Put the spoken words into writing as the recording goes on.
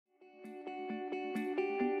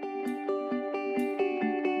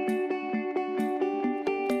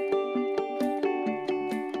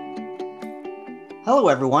Hello,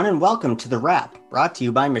 everyone, and welcome to The Wrap, brought to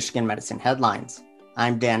you by Michigan Medicine Headlines.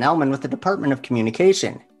 I'm Dan Ellman with the Department of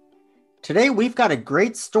Communication. Today, we've got a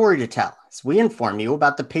great story to tell as we inform you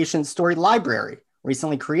about the Patient Story Library,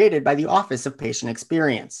 recently created by the Office of Patient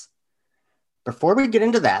Experience. Before we get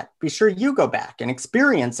into that, be sure you go back and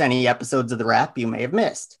experience any episodes of The Wrap you may have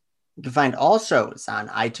missed. You can find all shows on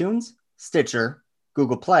iTunes, Stitcher,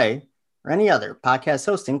 Google Play, or any other podcast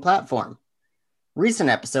hosting platform. Recent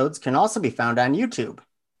episodes can also be found on YouTube.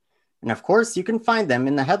 And of course, you can find them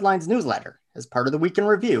in the Headlines newsletter as part of the Week in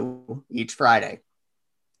Review each Friday.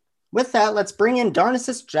 With that, let's bring in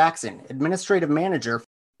Darnassus Jackson, Administrative Manager for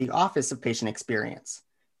the Office of Patient Experience.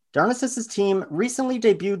 Darnassus's team recently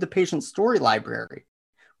debuted the Patient Story Library,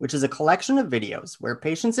 which is a collection of videos where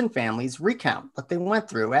patients and families recount what they went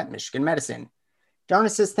through at Michigan Medicine.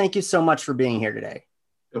 Darnassus, thank you so much for being here today.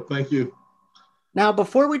 Thank you. Now,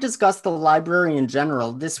 before we discuss the library in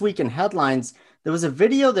general, this week in Headlines, there was a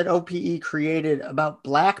video that OPE created about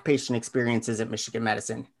Black patient experiences at Michigan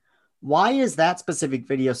Medicine. Why is that specific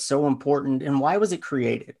video so important, and why was it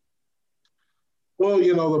created? Well,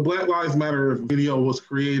 the Black Lives Matter video was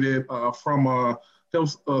created from a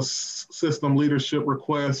health system leadership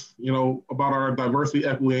request, about our diversity,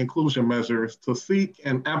 equity, and inclusion measures to seek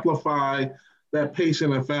and amplify that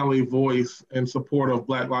patient and family voice in support of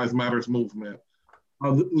Black Lives Matters movement.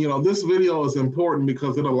 This video is important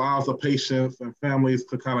because it allows the patients and families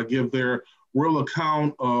to kind of give their real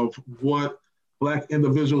account of what Black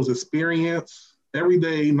individuals experience every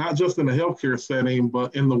day, not just in the healthcare setting,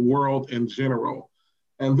 but in the world in general.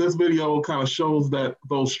 And this video kind of shows that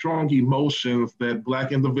those strong emotions that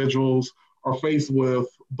Black individuals are faced with,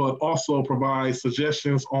 but also provides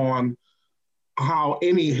suggestions on how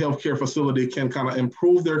any healthcare facility can kind of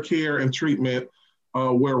improve their care and treatment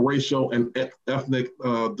where racial and ethnic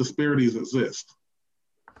disparities exist.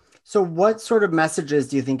 So what sort of messages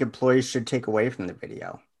do you think employees should take away from the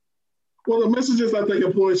video? Well, the messages I think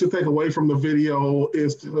employees should take away from the video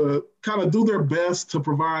is to kind of do their best to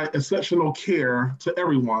provide exceptional care to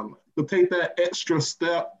everyone, to take that extra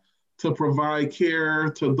step to provide care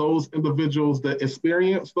to those individuals that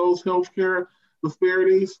experience those healthcare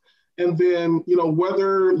disparities. And then,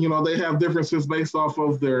 whether, they have differences based off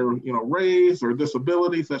of their, race or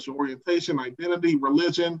disability, sexual orientation, identity,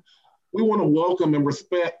 religion, we want to welcome and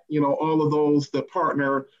respect, all of those that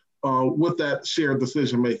partner with that shared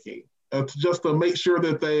decision-making, just to make sure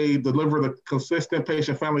that they deliver the consistent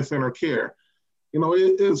patient family-centered care.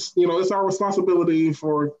 It's our responsibility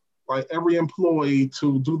for every employee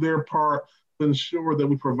to do their part to ensure that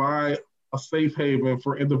we provide a safe haven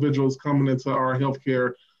for individuals coming into our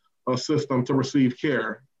healthcare system to receive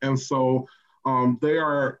care. And so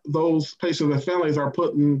those patients and families are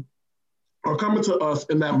coming to us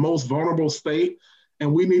in that most vulnerable state.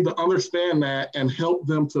 And we need to understand that and help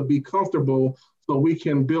them to be comfortable so we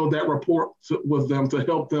can build that rapport with them to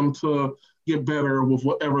help them to get better with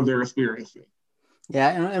whatever they're experiencing.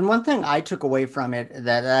 Yeah, and one thing I took away from it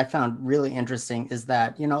that I found really interesting is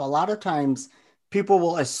that, a lot of times people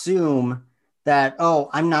will assume that, oh,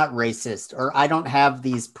 I'm not racist, or I don't have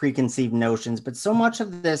these preconceived notions, but so much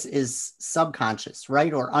of this is subconscious,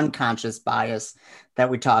 right? Or unconscious bias that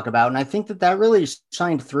we talk about. And I think that really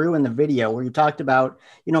shined through in the video where you talked about,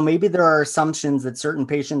 maybe there are assumptions that certain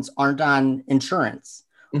patients aren't on insurance,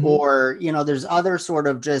 or, there's other sort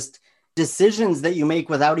of just decisions that you make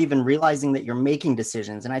without even realizing that you're making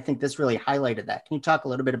decisions. And I think this really highlighted that. Can you talk a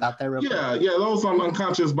little bit about that real quick? Yeah, those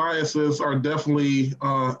unconscious biases are definitely,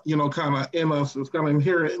 kind of in us. It's kind of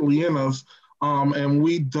inherently in us. And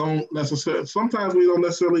we don't necessarily, sometimes we don't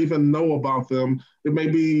necessarily even know about them. It may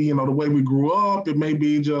be, the way we grew up. It may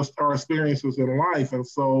be just our experiences in life. And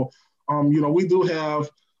so, we do have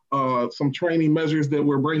some training measures that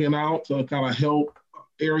we're bringing out to kind of help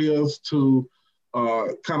areas to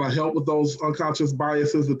kind of help with those unconscious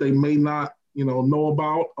biases that they may not, know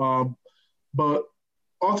about. But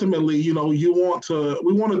ultimately, we want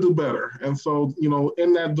to do better. And so,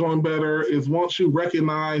 in that doing better is once you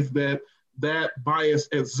recognize that bias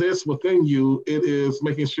exists within you, it is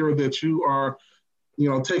making sure that you are,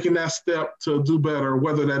 taking that step to do better,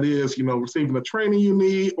 whether that is, receiving the training you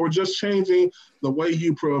need or just changing the way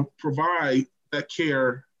you provide that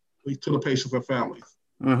care to the patients and families.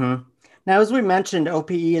 Mm-hmm. Now, as we mentioned,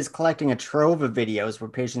 OPE is collecting a trove of videos where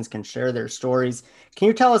patients can share their stories. Can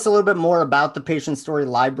you tell us a little bit more about the Patient Story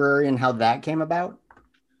Library and how that came about?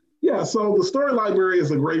 Yeah, so the Story Library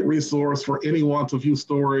is a great resource for anyone to view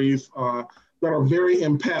stories that are very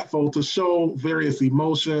impactful to show various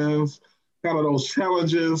emotions, kind of those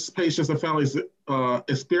challenges patients and families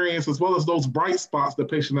experience, as well as those bright spots that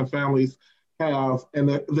patients and families have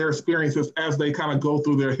and their experiences as they kind of go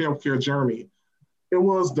through their healthcare journey. It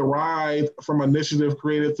was derived from an initiative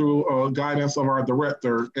created through guidance of our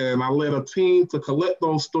director, and I led a team to collect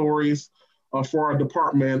those stories for our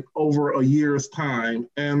department over a year's time.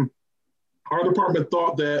 And our department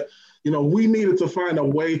thought that, we needed to find a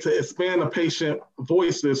way to expand the patient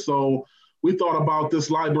voices. So we thought about this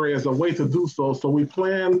library as a way to do so. So we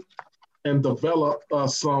planned and developed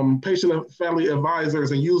some patient and family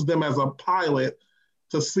advisors and used them as a pilot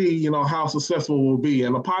to see, how successful we'll be.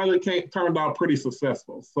 And the pilot turned out pretty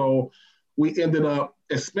successful. So we ended up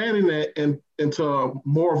expanding it into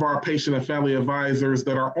more of our patient and family advisors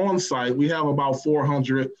that are on site. We have about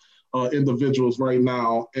 400 individuals right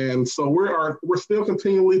now. And so we're still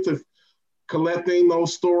continually to collecting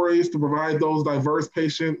those stories to provide those diverse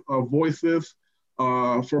patient voices.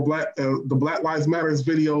 For the Black Lives Matters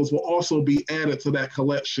videos will also be added to that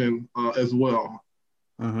collection as well.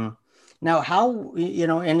 Mm-hmm. Now, how,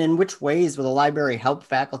 and in which ways will the library help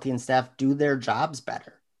faculty and staff do their jobs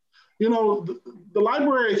better? The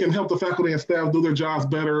library can help the faculty and staff do their jobs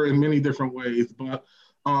better in many different ways. But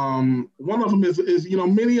one of them is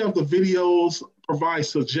many of the videos provide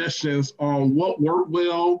suggestions on what worked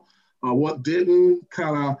well, what didn't,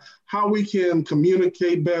 kind of how we can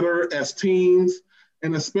communicate better as teams,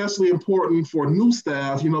 and especially important for new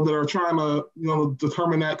staff, that are trying to,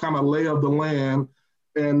 determine that kind of lay of the land.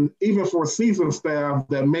 And even for seasoned staff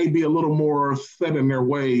that may be a little more set in their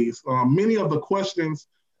ways. Many of the questions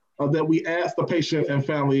that we ask the patient and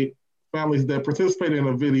families that participate in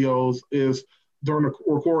the videos is during the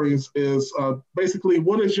recordings is basically,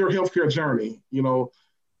 what is your healthcare journey?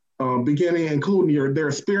 Beginning, including their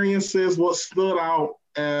experiences, what stood out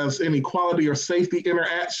as inequality or safety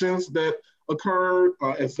interactions that occurred,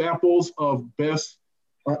 examples of best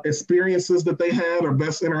experiences that they had or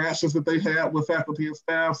best interactions that they had with faculty and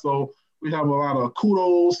staff. So we have a lot of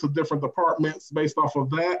kudos to different departments based off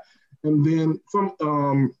of that. And then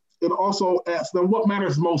it also asks them what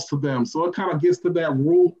matters most to them. So it kind of gets to that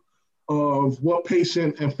root of what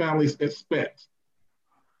patient and families expect.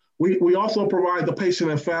 We also provide the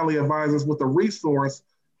patient and family advisors with a resource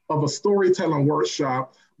of a storytelling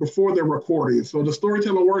workshop before their recording. So the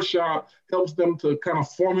storytelling workshop helps them to kind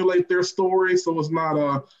of formulate their story. So it's not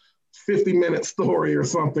a 50-minute story or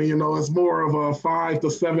something, it's more of a 5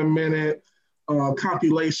 to 7 minute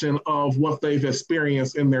compilation of what they've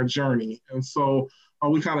experienced in their journey. And so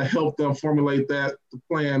we kind of help them formulate that to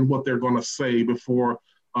plan what they're going to say before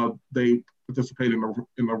they participate in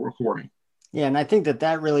the recording. Yeah, and I think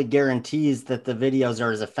that really guarantees that the videos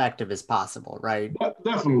are as effective as possible, right?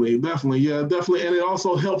 Definitely. Yeah, definitely. And it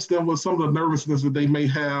also helps them with some of the nervousness that they may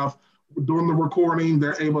have during the recording.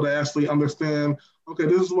 They're able to actually understand, okay,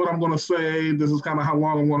 this is what I'm going to say. This is kind of how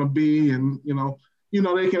long I'm going to be. And,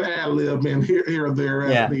 they can ad-lib in here or there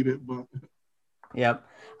as needed. But. Yep.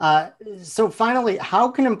 So finally, how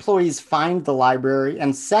can employees find the library?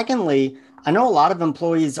 And secondly, I know a lot of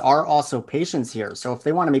employees are also patients here. So if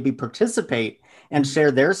they want to maybe participate and share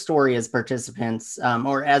their story as participants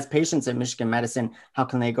or as patients at Michigan Medicine, how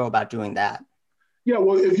can they go about doing that? Yeah,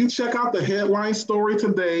 well, if you check out the headline story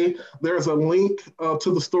today, there's a link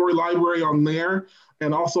to the story library on there,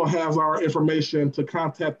 and also has our information to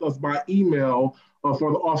contact us by email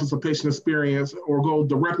for the Office of Patient Experience, or go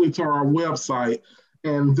directly to our website.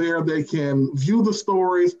 And there they can view the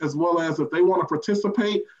stories, as well as if they want to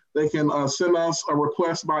participate, they can send us a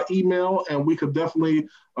request by email, and we could definitely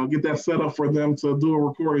get that set up for them to do a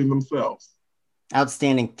recording themselves.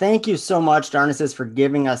 Outstanding. Thank you so much, Darnasis, for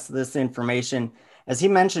giving us this information. As he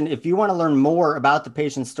mentioned, if you want to learn more about the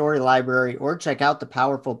Patient Story Library or check out the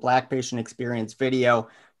powerful Black Patient Experience video,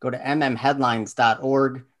 go to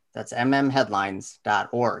mmheadlines.org. That's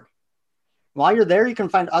mmheadlines.org. While you're there, you can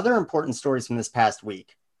find other important stories from this past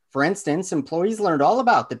week. For instance, employees learned all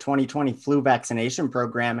about the 2020 flu vaccination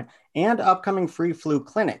program and upcoming free flu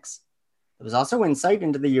clinics. There was also insight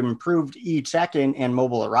into the improved e-check-in and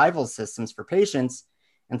mobile arrival systems for patients,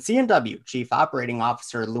 and CNW Chief Operating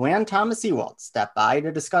Officer Luann Thomas-Ewald stepped by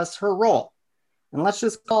to discuss her role. And let's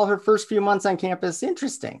just call her first few months on campus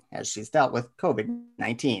interesting as she's dealt with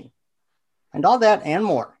COVID-19. And all that and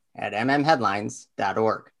more at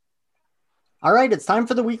mmheadlines.org. All right, it's time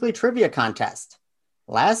for the weekly trivia contest.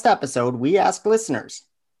 Last episode, we asked listeners,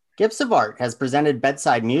 Gifts of Art has presented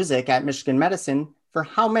bedside music at Michigan Medicine for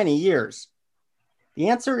how many years? The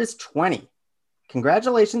answer is 20.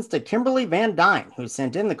 Congratulations to Kimberly Van Dyne, who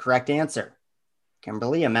sent in the correct answer.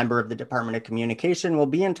 Kimberly, a member of the Department of Communication, will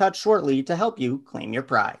be in touch shortly to help you claim your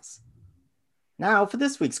prize. Now for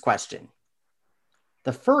this week's question.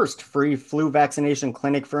 The first free flu vaccination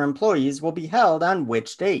clinic for employees will be held on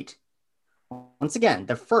which date? Once again,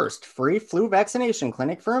 the first free flu vaccination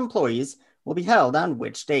clinic for employees will be held on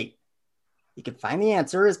which date? You can find the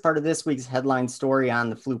answer as part of this week's headline story on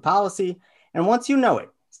the flu policy, and once you know it,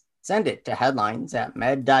 send it to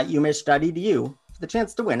headlines@med.umich.edu for the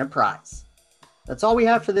chance to win a prize. That's all we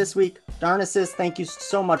have for this week. Darnasis, thank you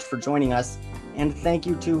so much for joining us, and thank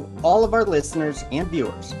you to all of our listeners and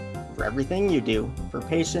viewers for everything you do for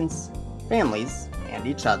patients, families, and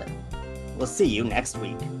each other. We'll see you next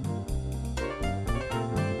week.